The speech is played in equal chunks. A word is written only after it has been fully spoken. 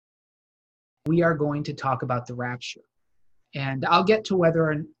we are going to talk about the rapture. And I'll get to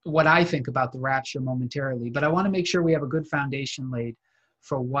what I think about the rapture momentarily, but I want to make sure we have a good foundation laid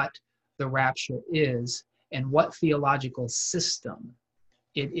for what the rapture is and what theological system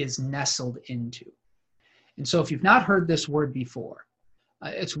it is nestled into. And so if you've not heard this word before,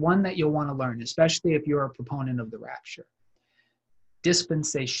 it's one that you'll want to learn, especially if you're a proponent of the rapture.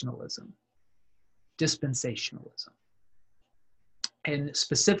 Dispensationalism. Dispensationalism. And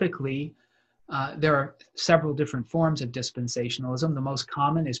specifically, there are several different forms of dispensationalism. The most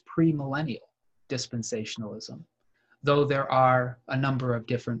common is premillennial dispensationalism, though there are a number of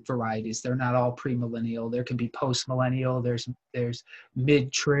different varieties. They're not all premillennial. There can be postmillennial. There's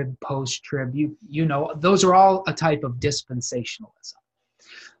mid-trib, post-trib. You know, those are all a type of dispensationalism.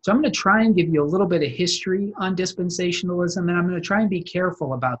 So I'm going to try and give you a little bit of history on dispensationalism, and I'm going to try and be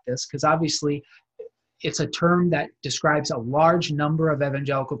careful about this because obviously it's a term that describes a large number of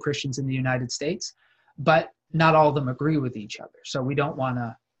evangelical Christians in the United States, but not all of them agree with each other. So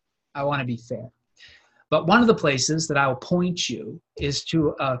I want to be fair. But one of the places that I will point you is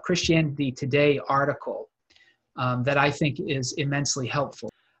to a Christianity Today article that I think is immensely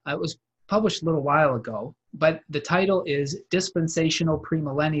helpful. It was published a little while ago, but the title is Dispensational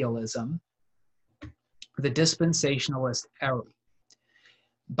Premillennialism, the Dispensationalist Era,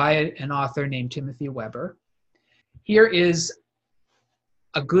 by an author named Timothy Weber. Here is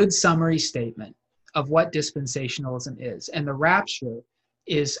a good summary statement of what dispensationalism is. And the rapture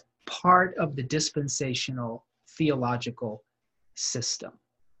is part of the dispensational theological system.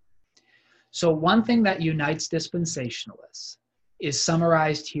 So one thing that unites dispensationalists is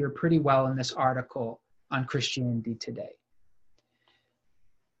summarized here pretty well in this article on Christianity Today.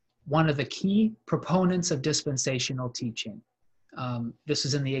 One of the key proponents of dispensational teaching, this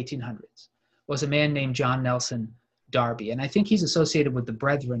is in the 1800s, was a man named John Nelson Darby. And I think he's associated with the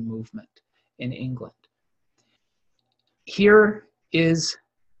Brethren movement in England. Here is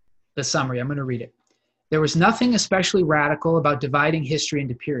the summary. I'm going to read it. There was nothing especially radical about dividing history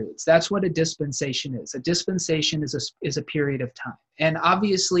into periods. That's what a dispensation is. A dispensation is a period of time. And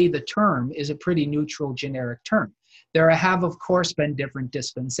obviously the term is a pretty neutral, generic term. There have, of course, been different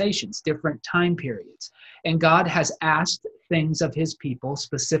dispensations, different time periods. And God has asked things of his people,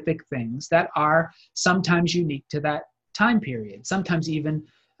 specific things that are sometimes unique to that time period, sometimes even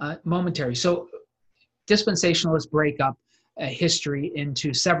momentary. So dispensationalists break up history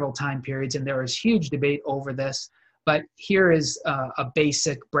into several time periods, and there is huge debate over this. But here is a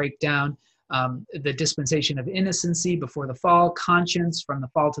basic breakdown. The dispensation of innocency before the fall, conscience from the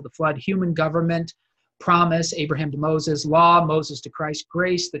fall to the flood, human government, promise, Abraham to Moses, law, Moses to Christ,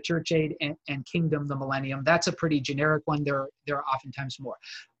 grace, the church age, and kingdom, the millennium. That's a pretty generic one. There are oftentimes more.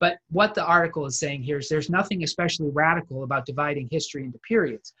 But what the article is saying here is there's nothing especially radical about dividing history into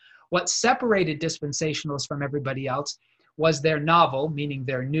periods. What separated dispensationalists from everybody else was their novel, meaning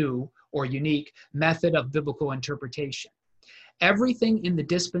their new or unique, method of biblical interpretation. Everything in the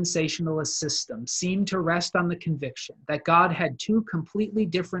dispensationalist system seemed to rest on the conviction that God had two completely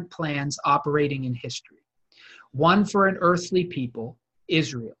different plans operating in history. One for an earthly people,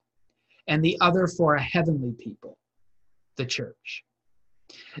 Israel, and the other for a heavenly people, the church.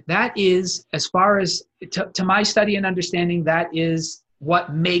 That is, as far as, to my study and understanding, that is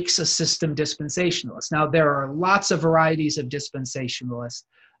what makes a system dispensationalist. Now, there are lots of varieties of dispensationalists,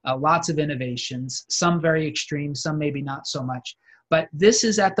 lots of innovations, some very extreme, some maybe not so much. But this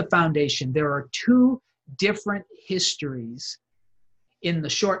is at the foundation. There are two different histories in the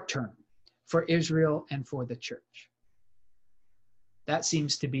short term for Israel and for the church. That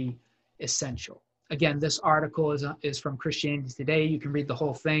seems to be essential. Again, this article is from Christianity Today. You can read the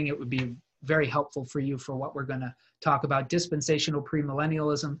whole thing. It would be very helpful for you for what we're going to talk about. Dispensational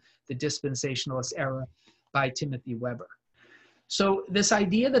Premillennialism, the Dispensationalist Era, by Timothy Weber. So this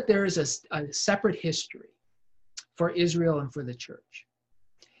idea that there is a separate history for Israel and for the church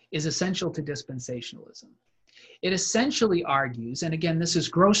is essential to dispensationalism. It essentially argues, and again, this is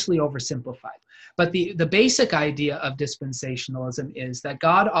grossly oversimplified, but the basic idea of dispensationalism is that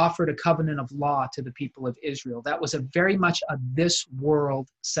God offered a covenant of law to the people of Israel. That was a very much a this world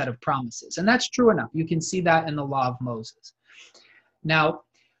set of promises. And that's true enough. You can see that in the law of Moses. Now,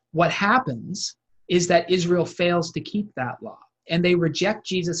 what happens is that Israel fails to keep that law, and they reject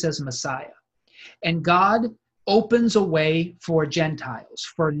Jesus as Messiah. And God opens a way for Gentiles,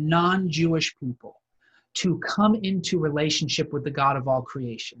 for non-Jewish people, to come into relationship with the God of all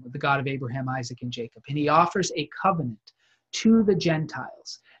creation, with the God of Abraham, Isaac, and Jacob. And he offers a covenant to the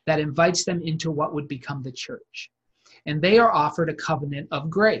Gentiles that invites them into what would become the church. And they are offered a covenant of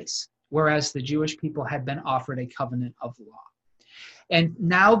grace, whereas the Jewish people had been offered a covenant of law. And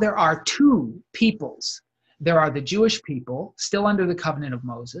now there are two peoples. There are the Jewish people, still under the covenant of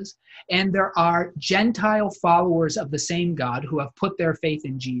Moses, and there are Gentile followers of the same God who have put their faith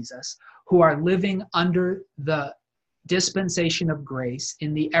in Jesus, who are living under the dispensation of grace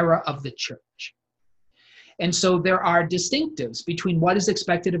in the era of the church. And so there are distinctives between what is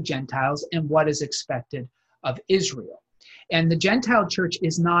expected of Gentiles and what is expected of Israel. And the Gentile church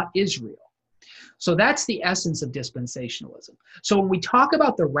is not Israel. So that's the essence of dispensationalism. So when we talk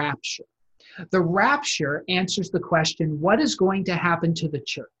about the rapture answers the question, what is going to happen to the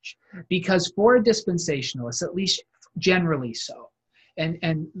church? Because for a dispensationalist, at least generally so,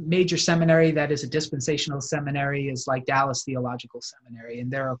 and major seminary that is a dispensational seminary is like Dallas Theological Seminary, and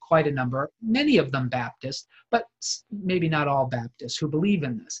there are quite a number, many of them Baptist, but maybe not all Baptists who believe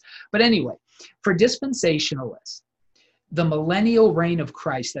in this. But anyway, for dispensationalists, the millennial reign of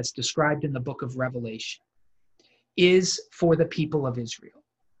Christ that's described in the book of Revelation is for the people of Israel,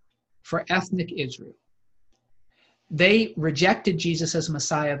 for ethnic Israel. They rejected Jesus as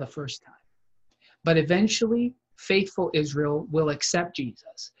Messiah the first time, but eventually faithful Israel will accept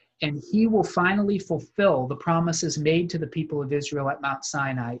Jesus, and he will finally fulfill the promises made to the people of Israel at Mount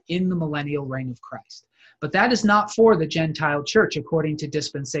Sinai in the millennial reign of Christ. But that is not for the Gentile church, according to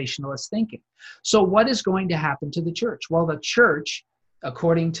dispensationalist thinking. So what is going to happen to the church? Well, the church,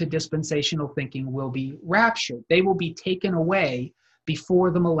 according to dispensational thinking, will be raptured. They will be taken away before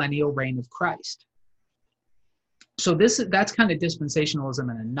the millennial reign of Christ. So that's kind of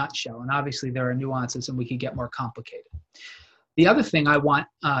dispensationalism in a nutshell. And obviously there are nuances and we could get more complicated. The other thing I want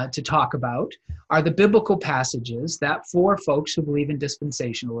to talk about are the biblical passages that for folks who believe in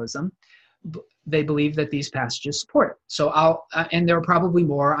dispensationalism, they believe that these passages support it. So and there are probably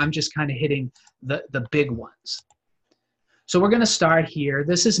more, I'm just kind of hitting the big ones. So we're going to start here.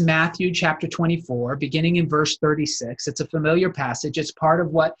 This is Matthew chapter 24, beginning in verse 36. It's a familiar passage. It's part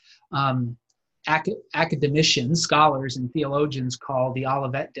of what academicians, scholars, and theologians call the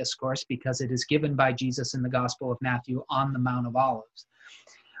Olivet Discourse, because it is given by Jesus in the Gospel of Matthew on the Mount of Olives.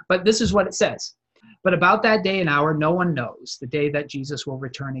 But this is what it says. But about that day and hour, no one knows, the day that Jesus will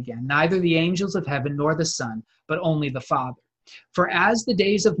return again, neither the angels of heaven nor the Son, but only the Father. For as the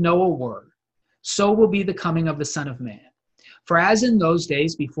days of Noah were, so will be the coming of the Son of Man. For as in those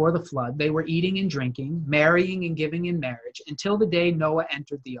days before the flood, they were eating and drinking, marrying and giving in marriage, until the day Noah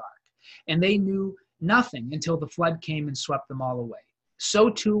entered the ark. And they knew nothing until the flood came and swept them all away. So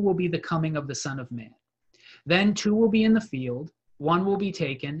too will be the coming of the Son of Man. Then two will be in the field, one will be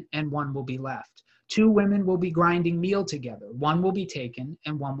taken and one will be left. Two women will be grinding meal together, one will be taken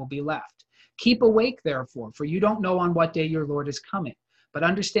and one will be left. Keep awake, therefore, for you don't know on what day your Lord is coming. But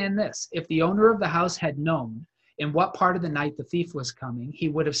understand this, if the owner of the house had known in what part of the night the thief was coming, he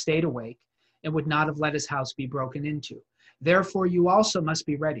would have stayed awake and would not have let his house be broken into. Therefore, you also must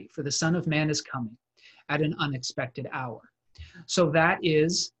be ready, for the Son of Man is coming at an unexpected hour. So that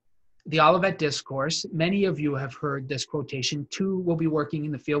is the Olivet Discourse. Many of you have heard this quotation, two will be working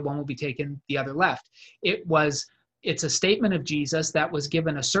in the field, one will be taken, the other left. It's a statement of Jesus that was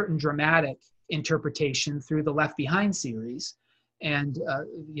given a certain dramatic interpretation through the Left Behind series. And,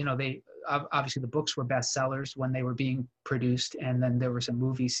 obviously the books were bestsellers when they were being produced. And then there was a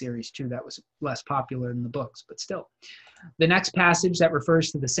movie series too that was less popular than the books, but still. The next passage that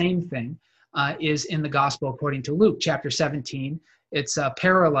refers to the same thing is in the Gospel according to Luke, chapter 17. It's a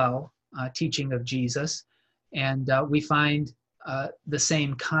parallel teaching of Jesus, and we find the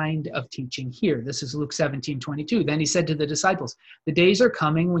same kind of teaching here. This is Luke 17:22. Then he said to the disciples, "The days are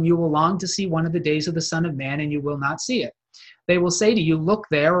coming when you will long to see one of the days of the Son of Man, and you will not see it. They will say to you, 'Look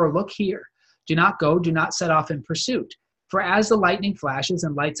there,' or 'Look here.' Do not go, do not set off in pursuit. For as the lightning flashes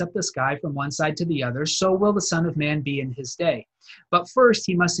and lights up the sky from one side to the other, so will the Son of Man be in his day. But first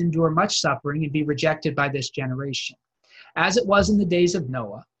he must endure much suffering and be rejected by this generation. As it was in the days of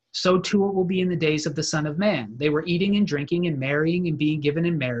Noah, so too it will be in the days of the Son of Man. They were eating and drinking and marrying and being given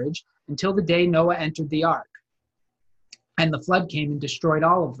in marriage until the day Noah entered the ark. And the flood came and destroyed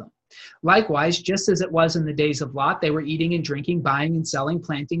all of them. Likewise, just as it was in the days of Lot, they were eating and drinking, buying and selling,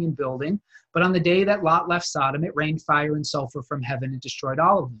 planting and building. But on the day that Lot left Sodom, it rained fire and sulfur from heaven and destroyed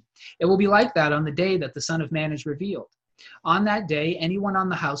all of them. It will be like that on the day that the Son of Man is revealed. On that day, anyone on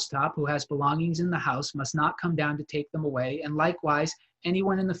the housetop who has belongings in the house must not come down to take them away, and likewise,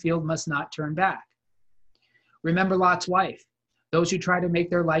 anyone in the field must not turn back. Remember Lot's wife. Those who try to make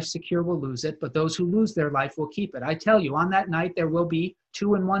their life secure will lose it, but those who lose their life will keep it. I tell you, on that night there will be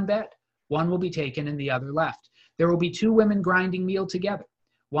two in one bed. One will be taken and the other left. There will be two women grinding meal together.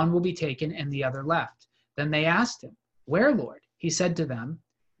 One will be taken and the other left." Then they asked him, "Where, Lord?" He said to them,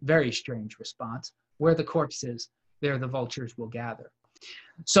 very strange response, "Where the corpse is, there the vultures will gather."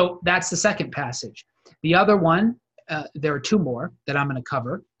 So that's the second passage. The other one, there are two more that I'm going to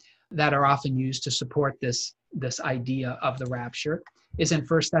cover that are often used to support this idea of the rapture, is in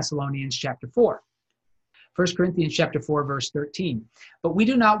 1 Thessalonians chapter 4. 1 Corinthians chapter 4, verse 13. But we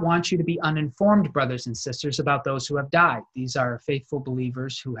do not want you to be uninformed, brothers and sisters, about those who have died. These are faithful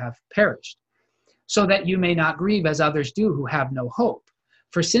believers who have perished, so that you may not grieve as others do who have no hope.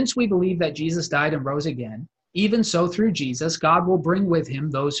 For since we believe that Jesus died and rose again, even so through Jesus, God will bring with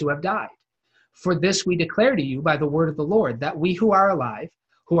him those who have died. For this we declare to you by the word of the Lord, that we who are alive,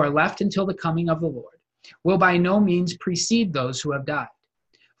 who are left until the coming of the Lord, will by no means precede those who have died.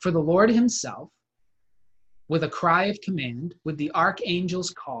 For the Lord himself, with a cry of command, with the archangel's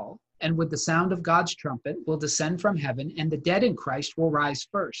call, and with the sound of God's trumpet, will descend from heaven, and the dead in Christ will rise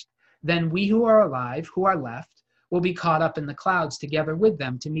first. Then we who are alive, who are left, will be caught up in the clouds together with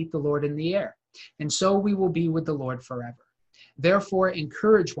them to meet the Lord in the air. And so we will be with the Lord forever. Therefore,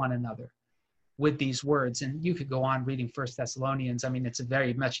 encourage one another with these words. And you could go on reading 1 Thessalonians. I mean, it's a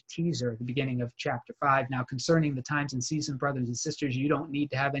very much teaser at the beginning of chapter 5. Now, concerning the times and seasons, brothers and sisters, you don't need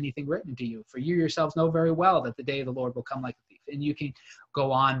to have anything written to you, for you yourselves know very well that the day of the Lord will come like a thief. And you can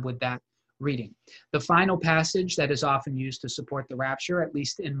go on with that reading. The final passage that is often used to support the rapture, at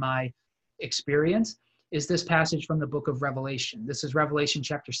least in my experience, is this passage from the book of Revelation. This is Revelation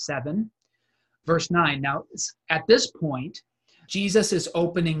chapter 7, verse 9. Now, at this point, Jesus is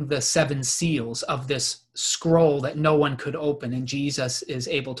opening the 7 seals of this scroll that no one could open, and Jesus is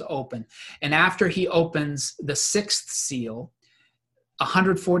able to open. And after he opens the 6th seal,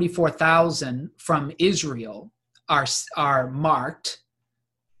 144,000 from Israel are marked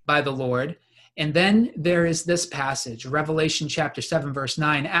by the Lord. And then there is this passage, Revelation chapter 7, verse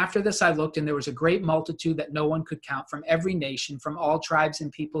 9. After this I looked, and there was a great multitude that no one could count, from every nation, from all tribes and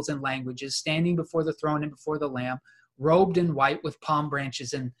peoples and languages, standing before the throne and before the Lamb, robed in white with palm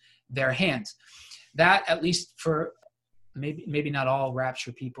branches in their hands. That, at least for maybe not all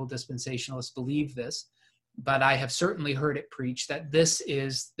rapture people, dispensationalists, believe this, but I have certainly heard it preached that this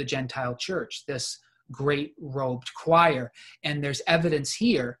is the Gentile church, this great robed choir. And there's evidence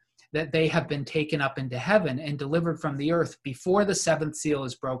here that they have been taken up into heaven and delivered from the earth before the 7th seal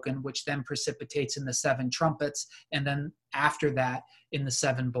is broken, which then precipitates in the 7 trumpets, and then after that in the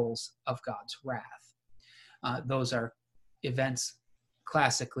 7 bowls of God's wrath. Those are events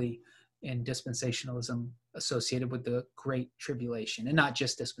classically in dispensationalism associated with the Great Tribulation, and not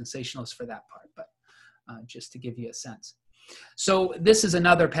just dispensationalists for that part, but just to give you a sense. So this is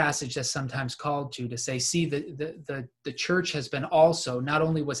another passage that's sometimes called to say, see, the church has been also, not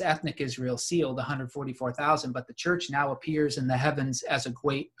only was ethnic Israel sealed, 144,000, but the church now appears in the heavens as a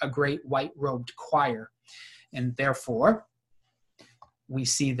great white-robed choir. And therefore, we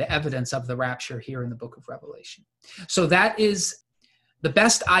see the evidence of the rapture here in the book of Revelation. So that is the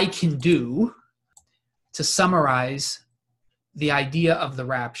best I can do to summarize the idea of the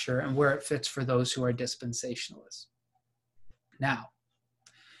rapture and where it fits for those who are dispensationalists. Now,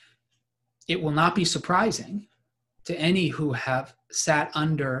 it will not be surprising to any who have sat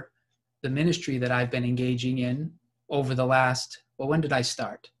under the ministry that I've been engaging in over the last, well, when did I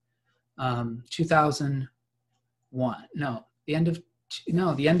start? 2001.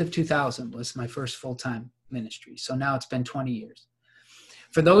 The end of 2000 was my first full-time ministry. So now it's been 20 years.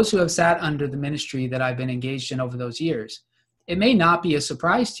 For those who have sat under the ministry that I've been engaged in over those years, it may not be a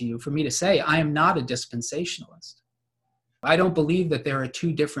surprise to you for me to say I am not a dispensationalist. I don't believe that there are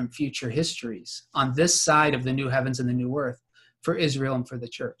 2 different future histories on this side of the new heavens and the new earth for Israel and for the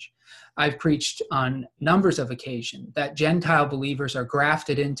church. I've preached on numbers of occasions that Gentile believers are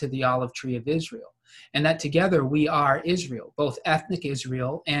grafted into the olive tree of Israel, and that together we are Israel. Both ethnic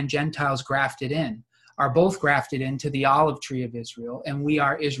Israel and Gentiles grafted in are both grafted into the olive tree of Israel, and we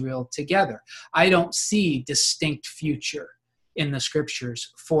are Israel together. I don't see distinct future in the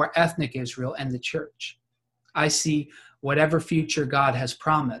scriptures for ethnic Israel and the church. I see whatever future God has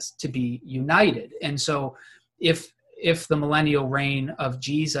promised to be united. And so if the millennial reign of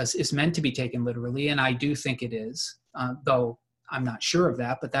Jesus is meant to be taken literally, and I do think it is, though I'm not sure of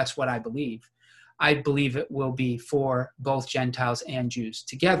that, but that's what I believe it will be for both Gentiles and Jews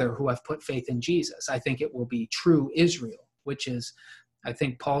together who have put faith in Jesus. I think it will be true Israel, which is, I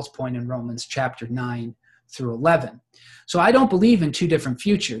think, Paul's point in Romans chapter 9 through 11. So I don't believe in 2 different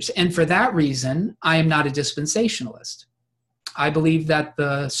futures. And for that reason, I am not a dispensationalist. I believe that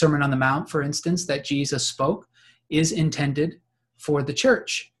the Sermon on the Mount, for instance, that Jesus spoke is intended for the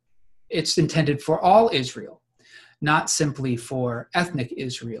church. It's intended for all Israel, not simply for ethnic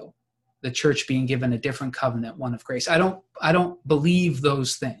Israel, the church being given a different covenant, one of grace. I don't believe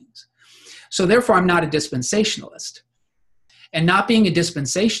those things. So therefore, I'm not a dispensationalist. And not being a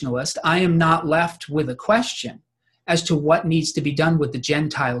dispensationalist, I am not left with a question as to what needs to be done with the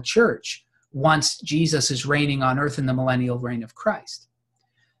Gentile church once Jesus is reigning on earth in the millennial reign of Christ,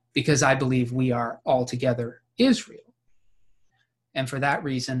 because I believe we are altogether Israel. And for that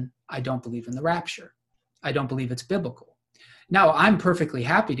reason, I don't believe in the rapture. I don't believe it's biblical. Now, I'm perfectly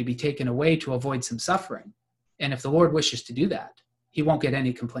happy to be taken away to avoid some suffering. And if the Lord wishes to do that, he won't get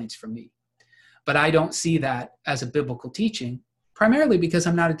any complaints from me. But I don't see that as a biblical teaching, primarily because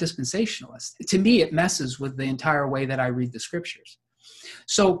I'm not a dispensationalist. To me, it messes with the entire way that I read the scriptures.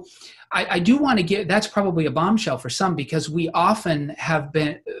 So I do want to get, that's probably a bombshell for some, because we often have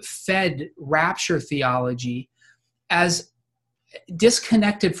been fed rapture theology as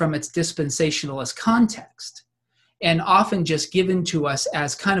disconnected from its dispensationalist context, and often just given to us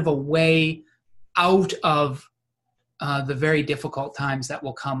as kind of a way out of the very difficult times that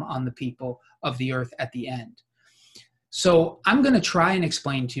will come on the people of the earth at the end. So I'm going to try and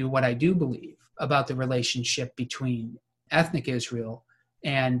explain to you what I do believe about the relationship between ethnic Israel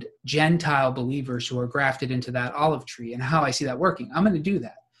and Gentile believers who are grafted into that olive tree, and how I see that working. I'm going to do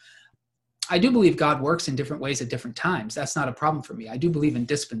that. I do believe God works in different ways at different times. That's not a problem for me. I do believe in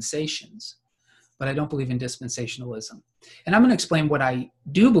dispensations, but I don't believe in dispensationalism. And I'm going to explain what I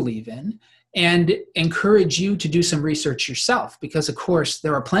do believe in and encourage you to do some research yourself, because, of course,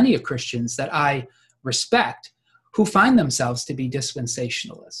 there are plenty of Christians that I respect who find themselves to be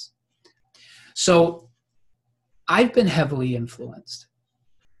dispensationalists. So I've been heavily influenced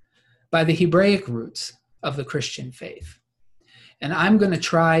by the Hebraic roots of the Christian faith. And I'm going to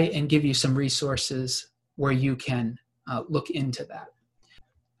try and give you some resources where you can look into that.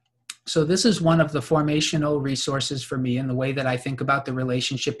 So this is one of the formational resources for me in the way that I think about the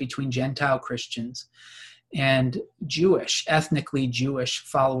relationship between Gentile Christians and Jewish, ethnically Jewish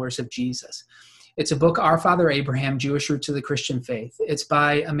followers of Jesus. It's a book, Our Father Abraham, Jewish Roots of the Christian Faith. It's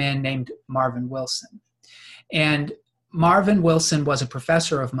by a man named Marvin Wilson. And Marvin Wilson was a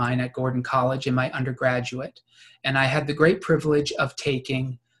professor of mine at Gordon College in my undergraduate, and I had the great privilege of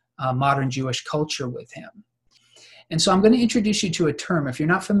taking modern Jewish culture with him. And so I'm going to introduce you to a term. If you're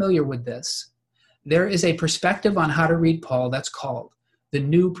not familiar with this, there is a perspective on how to read Paul that's called the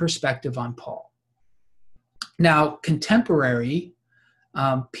New Perspective on Paul. Now, contemporary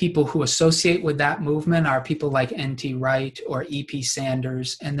people who associate with that movement are people like N.T. Wright or E.P.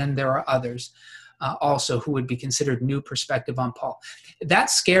 Sanders, and then there are others also who would be considered New Perspective on Paul. That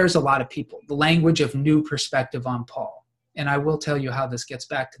scares a lot of people, the language of New Perspective on Paul. And I will tell you how this gets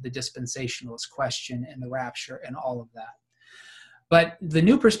back to the dispensationalist question and the rapture and all of that. But the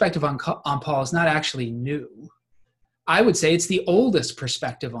New Perspective on Paul is not actually new. I would say it's the oldest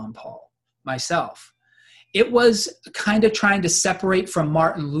perspective on Paul, myself. It was kind of trying to separate from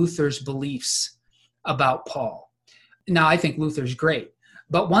Martin Luther's beliefs about Paul. Now, I think Luther's great.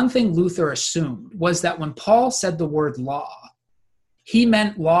 But one thing Luther assumed was that when Paul said the word law, he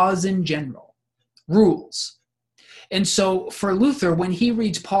meant laws in general, rules. And so for Luther, when he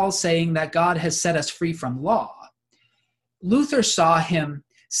reads Paul saying that God has set us free from law, Luther saw him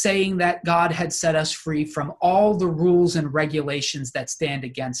saying that God had set us free from all the rules and regulations that stand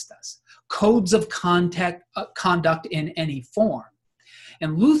against us, codes of conduct in any form.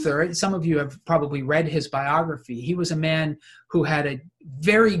 And Luther, some of you have probably read his biography, he was a man who had a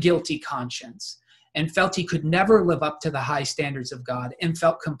very guilty conscience and felt he could never live up to the high standards of God, and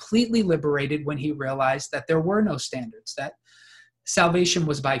felt completely liberated when he realized that there were no standards, that salvation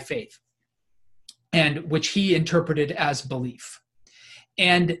was by faith, and which he interpreted as belief.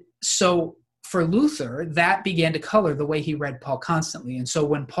 And so for Luther, that began to color the way he read Paul constantly. And so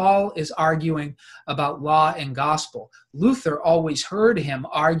when Paul is arguing about law and gospel, Luther always heard him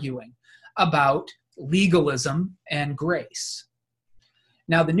arguing about legalism and grace.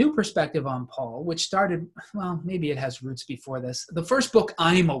 Now, the New Perspective on Paul, which started, well, maybe it has roots before this. The first book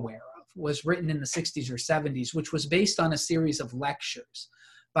I'm aware of was written in the 60s or 70s, which was based on a series of lectures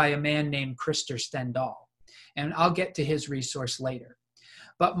by a man named Krister Stendahl. And I'll get to his resource later.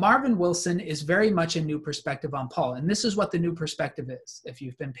 But Marvin Wilson is very much a new perspective on Paul. And this is what the new perspective is, if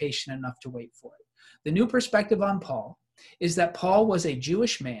you've been patient enough to wait for it. The new perspective on Paul is that Paul was a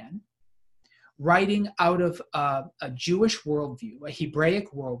Jewish man writing out of a Jewish worldview, a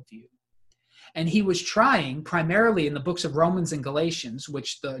Hebraic worldview. And he was trying, primarily in the books of Romans and Galatians,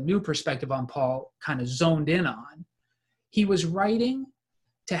 which the new perspective on Paul kind of zoned in on, he was writing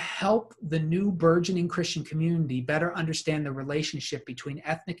to help the new burgeoning Christian community better understand the relationship between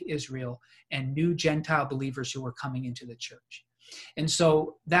ethnic Israel and new Gentile believers who were coming into the church. And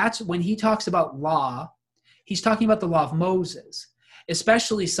so that's when he talks about law, he's talking about the law of Moses.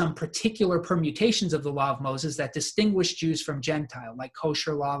 especially some particular permutations of the law of Moses that distinguish Jews from Gentile, like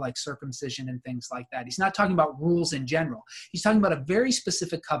kosher law, like circumcision and things like that. He's not talking about rules in general. He's talking about a very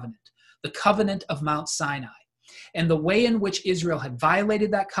specific covenant, the covenant of Mount Sinai, and the way in which Israel had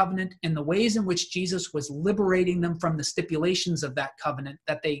violated that covenant and the ways in which Jesus was liberating them from the stipulations of that covenant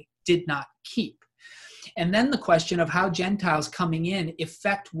that they did not keep. And then the question of how Gentiles coming in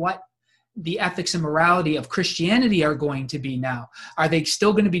affect what the ethics and morality of Christianity are going to be now. Are they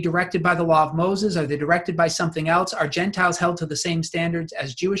still going to be directed by the law of Moses? Are they directed by something else? Are Gentiles held to the same standards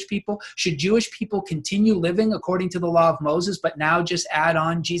as Jewish people? Should Jewish people continue living according to the law of Moses, but now just add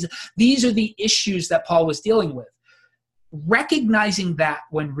on Jesus? These are the issues that Paul was dealing with. Recognizing that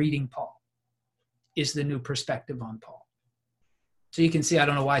when reading Paul is the new perspective on Paul. So you can see, I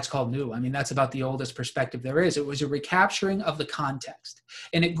don't know why it's called new. I mean, that's about the oldest perspective there is. It was a recapturing of the context.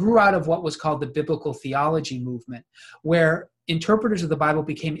 And it grew out of what was called the biblical theology movement, where interpreters of the Bible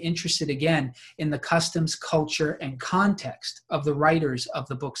became interested again in the customs, culture, and context of the writers of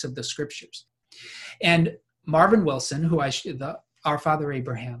the books of the scriptures. And Marvin Wilson, our father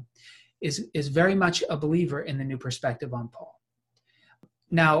Abraham, is very much a believer in the new perspective on Paul.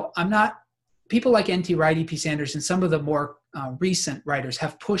 Now, people like N.T. Wright, E.P. Sanders, and some of the more recent writers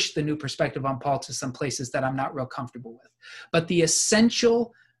have pushed the new perspective on Paul to some places that I'm not real comfortable with. But the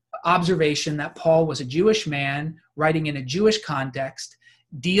essential observation that Paul was a Jewish man writing in a Jewish context,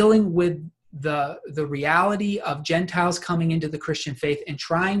 dealing with the reality of Gentiles coming into the Christian faith and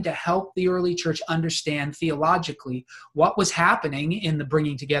trying to help the early church understand theologically what was happening in the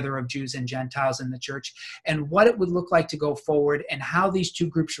bringing together of Jews and Gentiles in the church and what it would look like to go forward and how these two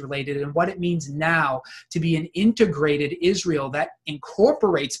groups related and what it means now to be an integrated Israel that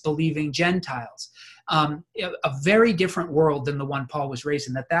incorporates believing Gentiles. A very different world than the one Paul was raised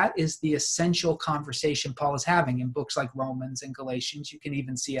in. That is the essential conversation Paul is having in books like Romans and Galatians. You can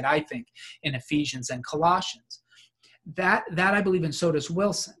even see it, I think, in Ephesians and Colossians. That I believe in, so does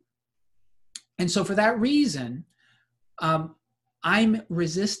Wilson. And so for that reason, I'm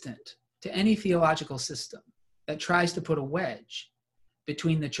resistant to any theological system that tries to put a wedge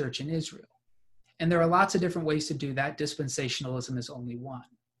between the church and Israel. And there are lots of different ways to do that. Dispensationalism is only one.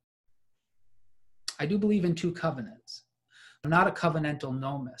 I do believe in two covenants. I'm not a covenantal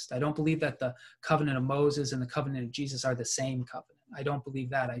nomist. I don't believe that the covenant of Moses and the covenant of Jesus are the same covenant. I don't believe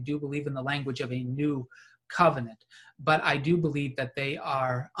that. I do believe in the language of a new covenant, but I do believe that they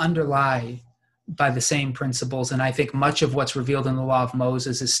are underlie by the same principles. And I think much of what's revealed in the law of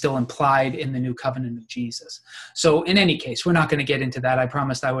Moses is still implied in the new covenant of Jesus. So in any case, we're not going to get into that. I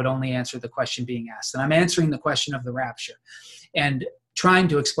promised I would only answer the question being asked. And I'm answering the question of the rapture and trying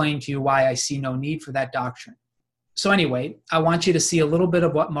to explain to you why I see no need for that doctrine. So anyway, I want you to see a little bit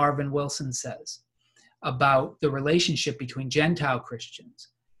of what Marvin Wilson says about the relationship between Gentile Christians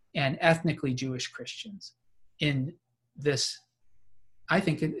and ethnically Jewish Christians in this. I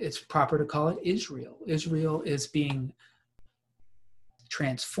think it's proper to call it Israel. Israel is being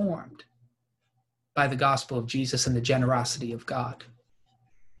transformed by the gospel of Jesus and the generosity of God.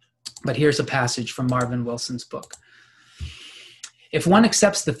 But here's a passage from Marvin Wilson's book. If one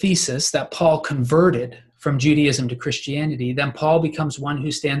accepts the thesis that Paul converted from Judaism to Christianity, then Paul becomes one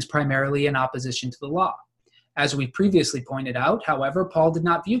who stands primarily in opposition to the law. As we previously pointed out, however, Paul did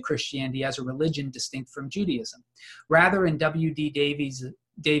not view Christianity as a religion distinct from Judaism. Rather, in W.D.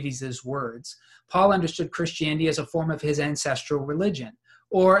 Davies's words, Paul understood Christianity as a form of his ancestral religion,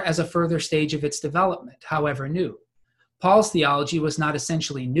 or as a further stage of its development, however new. Paul's theology was not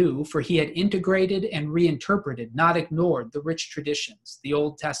essentially new, for he had integrated and reinterpreted, not ignored, the rich traditions, the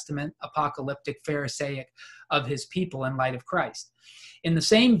Old Testament, apocalyptic, Pharisaic of his people in light of Christ. In the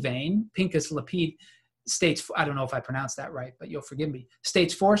same vein, Pinchas Lapid states, I don't know if I pronounced that right, but you'll forgive me,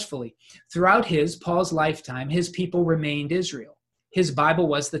 states forcefully, throughout Paul's lifetime, his people remained Israel. His Bible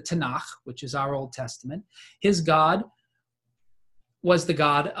was the Tanakh, which is our Old Testament. His God was the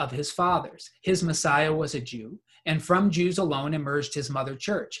God of his fathers. His Messiah was a Jew, and from Jews alone emerged his mother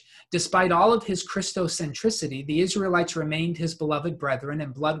church. Despite all of his Christocentricity, the Israelites remained his beloved brethren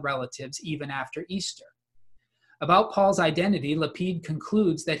and blood relatives even after Easter. About Paul's identity, Lapid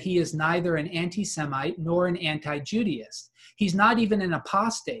concludes that he is neither an anti-Semite nor an anti-Judaist. He's not even an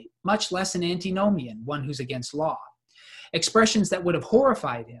apostate, much less an antinomian, one who's against law. Expressions that would have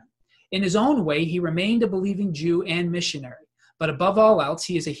horrified him. In his own way, he remained a believing Jew and missionary. But above all else,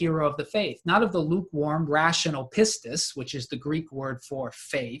 he is a hero of the faith, not of the lukewarm, rational pistis, which is the Greek word for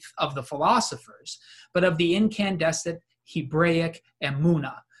faith, of the philosophers, but of the incandescent Hebraic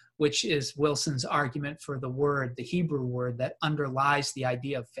emunah, which is Wilson's argument for the word, the Hebrew word that underlies the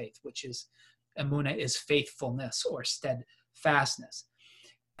idea of faith, which is emunah is faithfulness or fastness.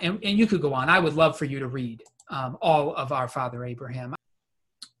 And you could go on. I would love for you to read all of Our Father Abraham.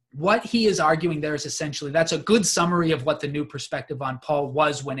 What he is arguing there is essentially, that's a good summary of what the New Perspective on Paul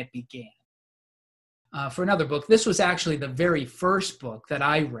was when it began. For another book, this was actually the very first book that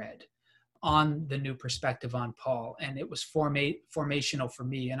I read on the New Perspective on Paul, and it was formational for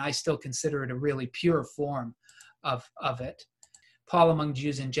me, and I still consider it a really pure form of it. Paul Among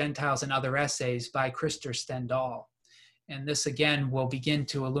Jews and Gentiles and Other Essays by Krister Stendahl. And this, again, will begin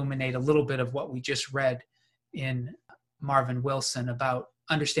to illuminate a little bit of what we just read in Marvin Wilson about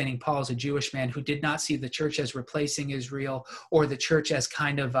understanding Paul as a Jewish man who did not see the church as replacing Israel or the church as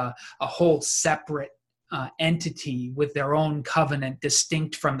kind of a whole separate entity with their own covenant,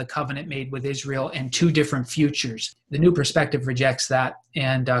 distinct from the covenant made with Israel, and two different futures. The New Perspective rejects that,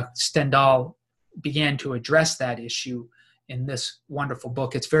 and Stendahl began to address that issue in this wonderful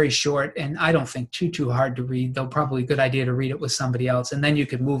book. It's very short, and I don't think too hard to read, though probably a good idea to read it with somebody else. And then you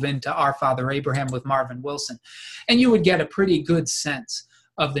could move into Our Father Abraham with Marvin Wilson, and you would get a pretty good sense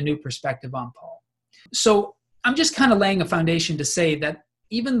of the New Perspective on Paul. So I'm just kind of laying a foundation to say that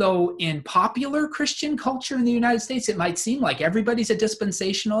even though in popular Christian culture in the United States, it might seem like everybody's a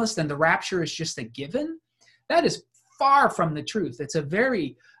dispensationalist and the rapture is just a given, that is far from the truth. It's a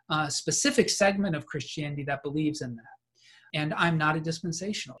very specific segment of Christianity that believes in that. And I'm not a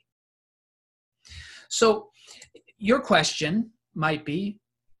dispensationalist. So your question might be,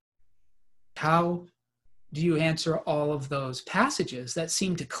 how do you answer all of those passages that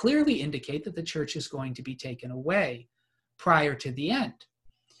seem to clearly indicate that the church is going to be taken away prior to the end?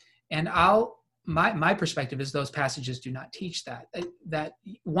 And my perspective is those passages do not teach that. That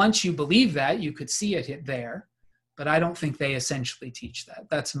once you believe that, you could see it there, but I don't think they essentially teach that.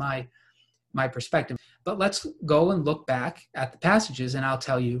 That's my perspective. But let's go and look back at the passages, and I'll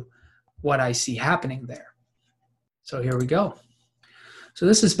tell you what I see happening there. So here we go. So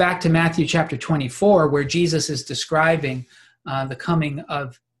this is back to Matthew chapter 24, where Jesus is describing the coming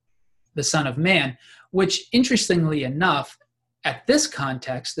of the Son of Man, which, interestingly enough, at this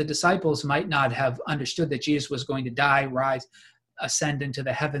context, the disciples might not have understood that Jesus was going to die, rise, ascend into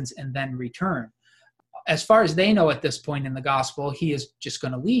the heavens, and then return. As far as they know at this point in the gospel, he is just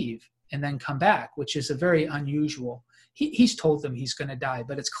going to leave and then come back, which is a very unusual. He's told them he's going to die,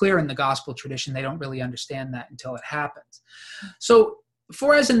 but it's clear in the gospel tradition they don't really understand that until it happens. So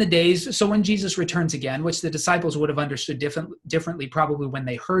for as in the days, so when Jesus returns again, which the disciples would have understood differently probably when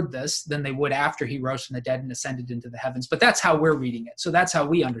they heard this than they would after he rose from the dead and ascended into the heavens. But that's how we're reading it. So that's how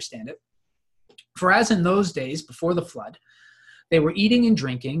we understand it. For as in those days before the flood, they were eating and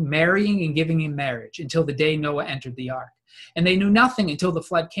drinking, marrying and giving in marriage until the day Noah entered the ark. And they knew nothing until the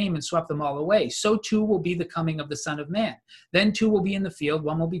flood came and swept them all away. So too will be the coming of the Son of Man. Then two will be in the field,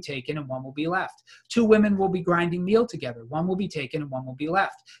 one will be taken and one will be left. Two women will be grinding meal together, one will be taken and one will be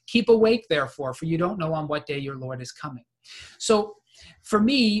left. Keep awake, therefore, for you don't know on what day your Lord is coming. So for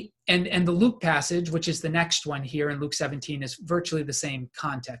me, and the Luke passage, which is the next one here in Luke 17, is virtually the same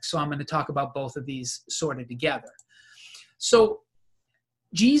context. So I'm going to talk about both of these sort of together. So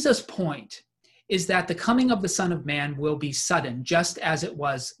Jesus' point is that the coming of the Son of Man will be sudden, just as it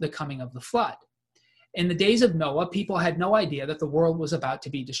was the coming of the flood. In the days of Noah, people had no idea that the world was about to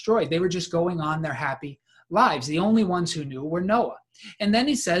be destroyed. They were just going on their happy lives. The only ones who knew were Noah. And then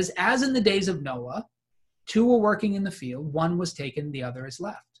he says, as in the days of Noah, two were working in the field, one was taken, the other is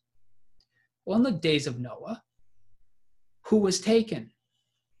left. Well, in the days of Noah, who was taken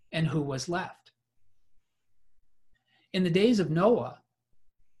and who was left? In the days of Noah,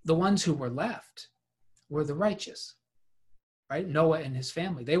 the ones who were left were the righteous, right? Noah and his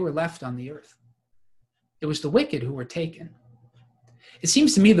family, they were left on the earth. It was the wicked who were taken. It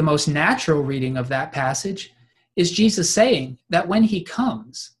seems to me the most natural reading of that passage is Jesus saying that when he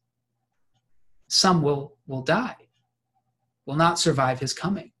comes, some will die, will not survive his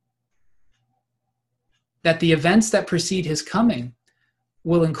coming. That the events that precede his coming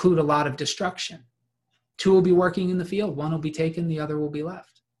will include a lot of destruction. Two will be working in the field, one will be taken, the other will be left.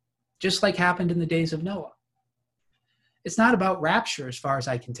 Just like happened in the days of Noah. It's not about rapture as far as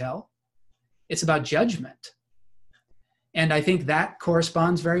I can tell. It's about judgment. And I think that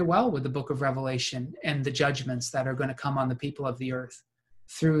corresponds very well with the book of Revelation and the judgments that are going to come on the people of the earth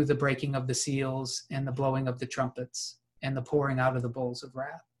through the breaking of the seals and the blowing of the trumpets and the pouring out of the bowls of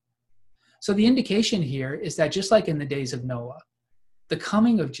wrath. So the indication here is that just like in the days of Noah, the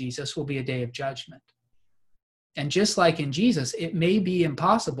coming of Jesus will be a day of judgment. And just like in Jesus, it may be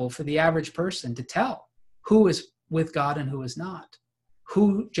impossible for the average person to tell who is with God and who is not,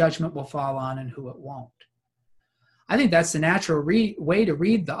 who judgment will fall on and who it won't. I think that's the natural way to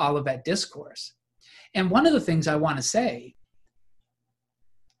read the Olivet Discourse. And one of the things I want to say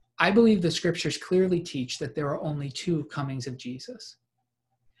I believe the scriptures clearly teach that there are only two comings of Jesus.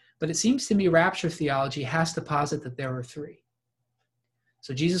 But it seems to me rapture theology has to posit that there are three.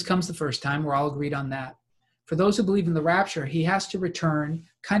 So Jesus comes the first time. We're all agreed on that. For those who believe in the rapture, he has to return,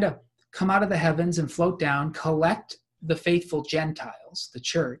 kind of come out of the heavens and float down, collect the faithful Gentiles, the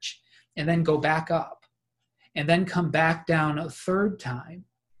church, and then go back up, and then come back down a third time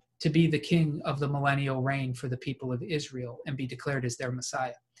to be the king of the millennial reign for the people of Israel and be declared as their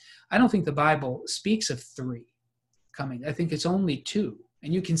Messiah. I don't think the Bible speaks of three coming. I think it's only two.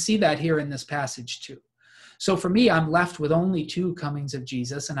 And you can see that here in this passage too. So for me, I'm left with only two comings of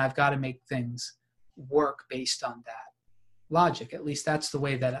Jesus, and I've got to make things work based on that logic. At least that's the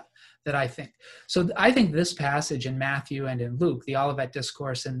way that I think. So I think this passage in Matthew and in Luke, the Olivet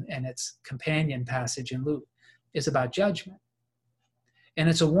Discourse and its companion passage in Luke, is about judgment. And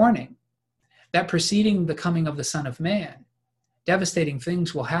it's a warning that preceding the coming of the Son of Man, devastating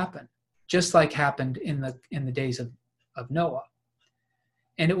things will happen, just like happened in the days of Noah.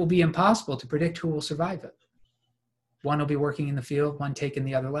 And it will be impossible to predict who will survive it. One will be working in the field, one taking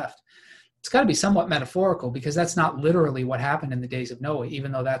the other left. It's got to be somewhat metaphorical, because that's not literally what happened in the days of Noah,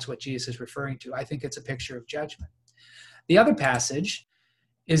 even though that's what Jesus is referring to. I think it's a picture of judgment. The other passage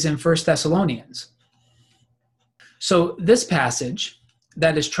is in 1 Thessalonians. So this passage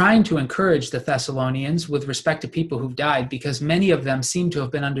that is trying to encourage the Thessalonians with respect to people who've died, because many of them seem to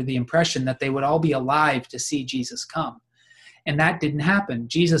have been under the impression that they would all be alive to see Jesus come. And that didn't happen.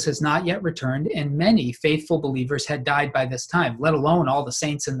 Jesus has not yet returned, and many faithful believers had died by this time, let alone all the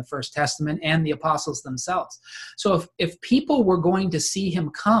saints in the First Testament and the apostles themselves. So if people were going to see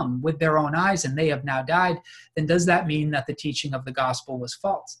him come with their own eyes and they have now died, then does that mean that the teaching of the gospel was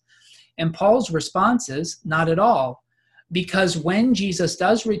false? And Paul's response is, not at all, because when Jesus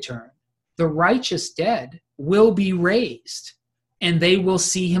does return, the righteous dead will be raised, and they will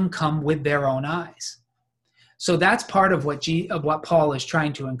see him come with their own eyes. So that's part of what Paul is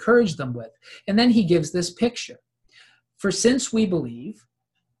trying to encourage them with. And then he gives this picture. For since we believe,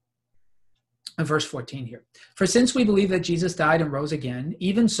 verse 14 here, for since we believe that Jesus died and rose again,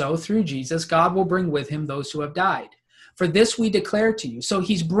 even so through Jesus, God will bring with him those who have died. For this we declare to you. So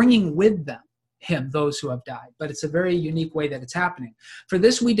he's bringing with him those who have died. But it's a very unique way that it's happening. For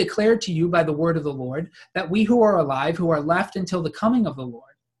this we declare to you by the word of the Lord, that we who are alive, who are left until the coming of the Lord,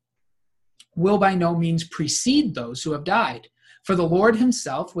 will by no means precede those who have died. For the Lord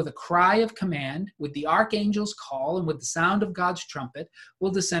himself, with a cry of command, with the archangel's call, and with the sound of God's trumpet,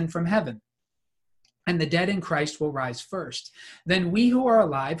 will descend from heaven. And the dead in Christ will rise first. Then we who are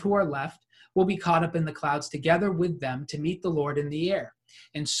alive, who are left, will be caught up in the clouds together with them to meet the Lord in the air.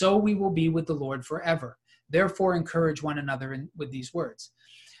 And so we will be with the Lord forever. Therefore, encourage one another with these words.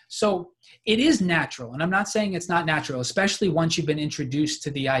 So it is natural, and I'm not saying it's not natural, especially once you've been introduced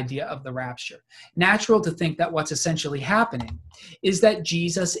to the idea of the rapture. Natural to think that what's essentially happening is that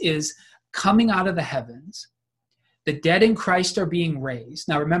Jesus is coming out of the heavens. The dead in Christ are being raised.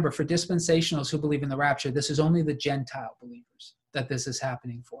 Now remember, for dispensationals who believe in the rapture, this is only the Gentile believers that this is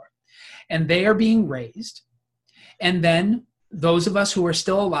happening for. And they are being raised. And then those of us who are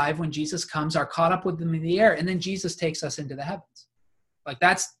still alive when Jesus comes are caught up with them in the air. And then Jesus takes us into the heavens. Like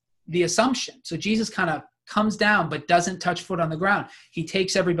that's the assumption. So Jesus kind of comes down but doesn't touch foot on the ground. He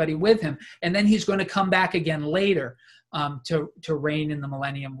takes everybody with him, and then he's going to come back again later to reign in the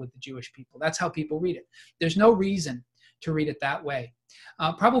millennium with the Jewish people. That's how people read it. There's no reason to read it that way.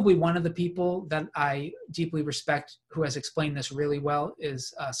 Probably one of the people that I deeply respect who has explained this really well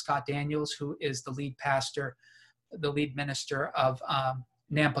is Scott Daniels, who is the lead pastor, the lead minister of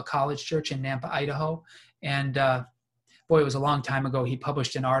Nampa College Church in Nampa, Idaho. And boy, it was a long time ago. He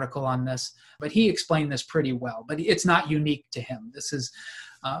published an article on this, but he explained this pretty well. But it's not unique to him. This is,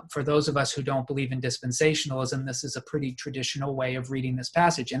 for those of us who don't believe in dispensationalism, this is a pretty traditional way of reading this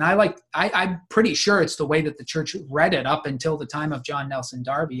passage. And I'm pretty sure it's the way that the church read it up until the time of John Nelson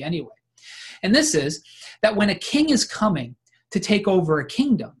Darby anyway. And this is that when a king is coming to take over a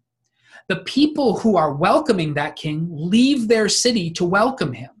kingdom, the people who are welcoming that king leave their city to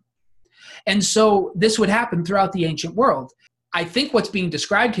welcome him. And so this would happen throughout the ancient world. I think what's being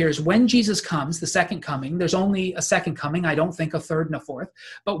described here is when Jesus comes, the second coming, there's only a second coming, I don't think a third and a fourth,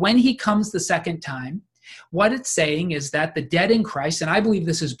 but when he comes the second time, what it's saying is that the dead in Christ, and I believe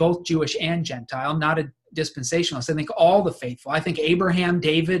this is both Jewish and Gentile, not a dispensationalist, I think all the faithful, I think Abraham,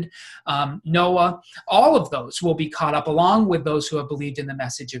 David, Noah, all of those will be caught up along with those who have believed in the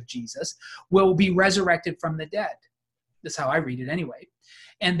message of Jesus, will be resurrected from the dead. That's how I read it anyway.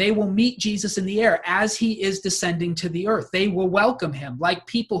 and they will meet Jesus in the air as he is descending to the earth. They will welcome him like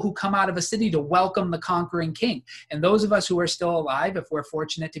people who come out of a city to welcome the conquering king. And those of us who are still alive, if we're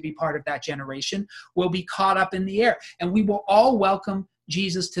fortunate to be part of that generation, will be caught up in the air, and we will all welcome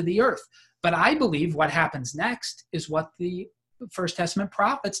Jesus to the earth. But I believe what happens next is what the First Testament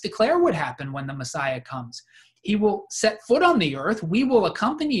prophets declare would happen when the Messiah comes. He will set foot on the earth, we will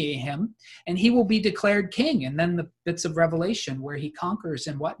accompany him, and he will be declared king. And then the bits of Revelation where he conquers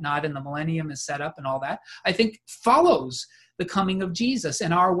and whatnot, and the millennium is set up and all that, I think follows the coming of Jesus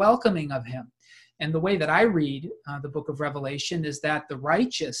and our welcoming of him. And the way that I read the book of Revelation is that the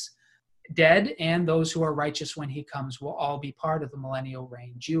righteous, dead and those who are righteous when he comes, will all be part of the millennial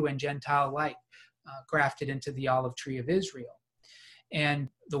reign, Jew and Gentile alike, grafted into the olive tree of Israel. And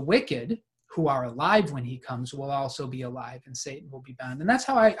the wicked, who are alive when he comes, will also be alive, and Satan will be bound. And that's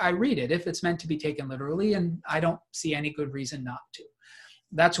how I read it, if it's meant to be taken literally, and I don't see any good reason not to.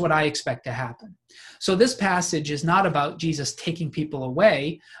 That's what I expect to happen. So this passage is not about Jesus taking people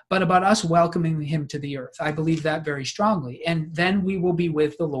away, but about us welcoming him to the earth. I believe that very strongly. And then we will be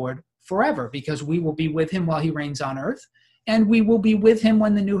with the Lord forever, because we will be with him while he reigns on earth, and we will be with him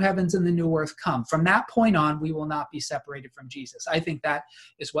when the new heavens and the new earth come. From that point on, we will not be separated from Jesus. I think that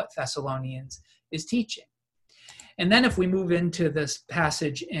is what Thessalonians is teaching. And then if we move into this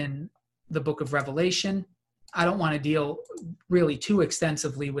passage in the book of Revelation, I don't want to deal really too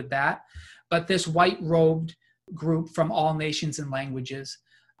extensively with that, but this white-robed group from all nations and languages,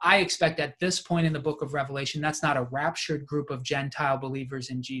 I expect at this point in the book of Revelation, that's not a raptured group of Gentile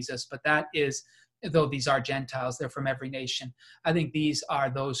believers in Jesus, but that is, though these are Gentiles, they're from every nation. I think these are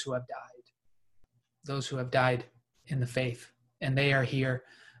those who have died in the faith. And they are here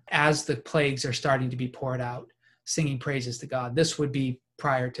as the plagues are starting to be poured out, singing praises to God. This would be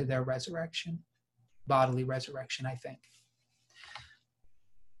prior to their resurrection, bodily resurrection, I think.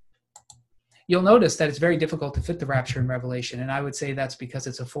 You'll notice that it's very difficult to fit the rapture in Revelation, and I would say that's because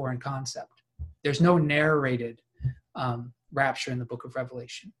it's a foreign concept. There's no narrated rapture in the book of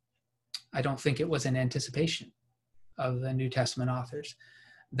Revelation. I don't think it was an anticipation of the New Testament authors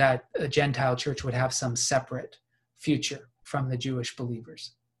that a Gentile church would have some separate future from the Jewish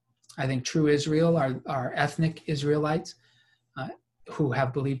believers. I think true Israel are ethnic Israelites who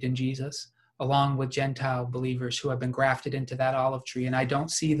have believed in Jesus, along with Gentile believers who have been grafted into that olive tree. And I don't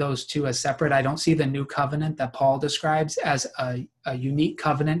see those two as separate. I don't see the new covenant that Paul describes as a unique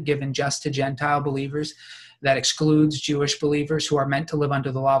covenant given just to Gentile believers that excludes Jewish believers who are meant to live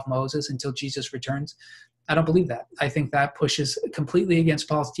under the law of Moses until Jesus returns. I don't believe that. I think that pushes completely against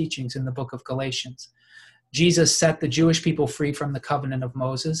Paul's teachings in the book of Galatians. Jesus set the Jewish people free from the covenant of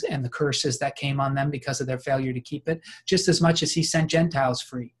Moses and the curses that came on them because of their failure to keep it, just as much as he sent Gentiles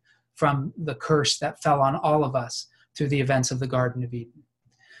free from the curse that fell on all of us through the events of the Garden of Eden.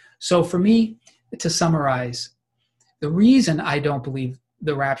 So for me, to summarize, the reason I don't believe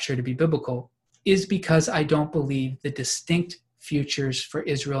the rapture to be biblical is because I don't believe the distinct futures for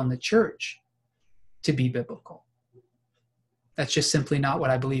Israel and the church to be biblical. That's just simply not what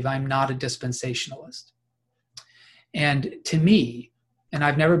I believe. I'm not a dispensationalist. And to me, and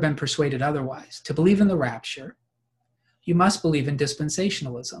I've never been persuaded otherwise, to believe in the rapture, you must believe in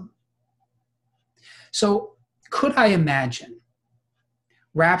dispensationalism. So could I imagine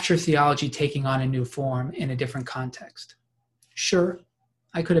rapture theology taking on a new form in a different context? Sure,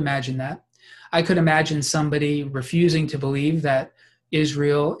 I could imagine that. I could imagine somebody refusing to believe that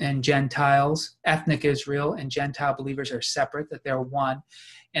Israel and Gentiles, ethnic Israel and Gentile believers are separate, that they're one,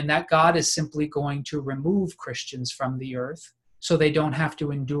 and that God is simply going to remove Christians from the earth so they don't have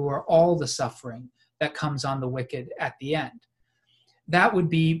to endure all the suffering that comes on the wicked at the end. That would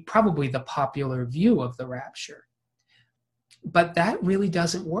be probably the popular view of the rapture. But that really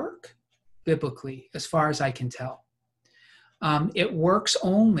doesn't work biblically, as far as I can tell. It works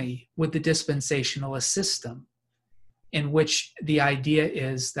only with the dispensationalist system, in which the idea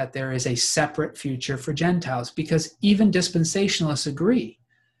is that there is a separate future for Gentiles, because even dispensationalists agree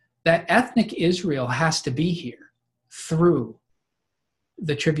that ethnic Israel has to be here through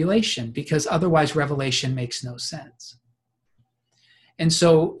the tribulation, because otherwise Revelation makes no sense. And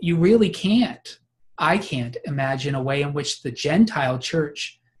so you really I can't imagine a way in which the Gentile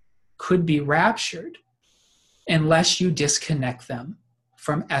church could be raptured unless you disconnect them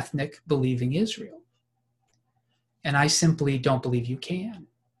from ethnic believing Israel. And I simply don't believe you can.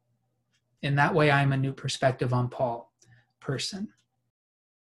 In that way, I'm a new perspective on Paul person.